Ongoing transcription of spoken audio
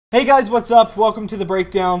Hey guys, what's up? Welcome to the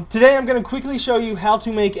breakdown. Today I'm going to quickly show you how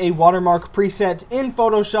to make a watermark preset in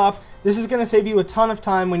Photoshop. This is going to save you a ton of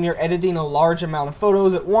time when you're editing a large amount of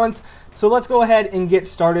photos at once. So let's go ahead and get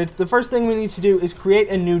started. The first thing we need to do is create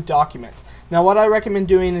a new document. Now what I recommend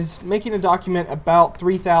doing is making a document about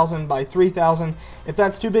 3000 by 3000. If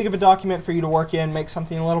that's too big of a document for you to work in, make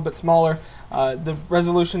something a little bit smaller. The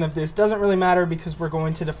resolution of this doesn't really matter because we're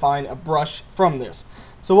going to define a brush from this.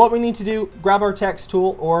 So what we need to do, grab our text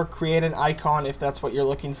tool or create an icon if that's what you're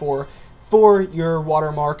looking for your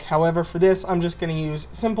watermark. However, for this, I'm just going to use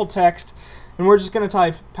simple text, and we're just going to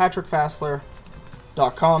type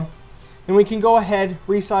patrickfassler.com. Then we can go ahead,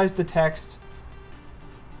 resize the text,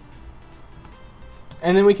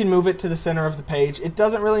 and then we can move it to the center of the page. It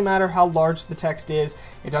doesn't really matter how large the text is.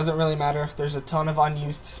 It doesn't really matter if there's a ton of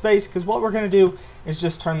unused space, because what we're going to do is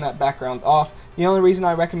just turn that background off. The only reason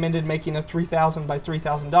I recommended making a 3000 by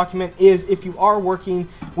 3000 document is if you are working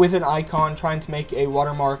with an icon, trying to make a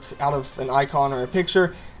watermark out of an icon or a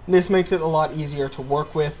picture, this makes it a lot easier to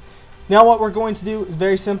work with. Now what we're going to do is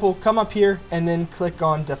very simple. Come up here and then click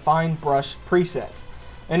on Define Brush Preset.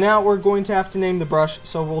 And now we're going to have to name the brush,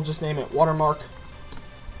 so we'll just name it Watermark.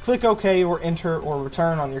 Click OK or Enter or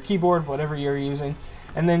Return on your keyboard, whatever you're using,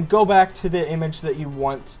 and then go back to the image that you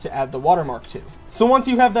want to add the watermark to. So once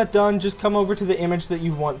you have that done, just come over to the image that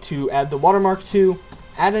you want to add the watermark to,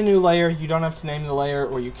 add a new layer. You don't have to name the layer,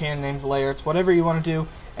 or you can name the layer. It's whatever you want to do.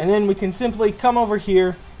 And then we can simply come over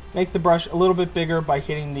here, make the brush a little bit bigger by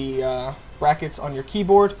hitting the brackets on your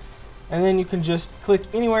keyboard, and then you can just click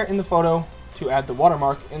anywhere in the photo to add the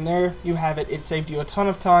watermark, and there you have it. It saved you a ton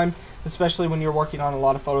of time, especially when you're working on a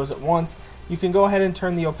lot of photos at once. You can go ahead and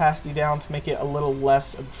turn the opacity down to make it a little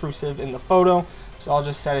less obtrusive in the photo, so I'll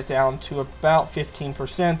just set it down to about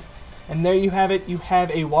 15%, and there you have it. You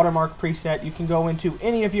have a watermark preset. You can go into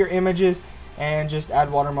any of your images and just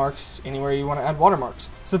add watermarks anywhere you want to add watermarks.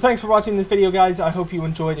 So thanks for watching this video, guys. I hope you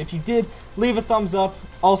enjoyed. If you did, leave a thumbs up.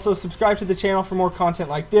 Also, subscribe to the channel for more content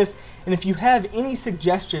like this. And if you have any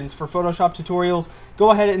suggestions for Photoshop tutorials,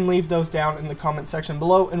 go ahead and leave those down in the comment section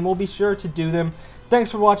below, and we'll be sure to do them.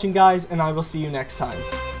 Thanks for watching, guys, and I will see you next time.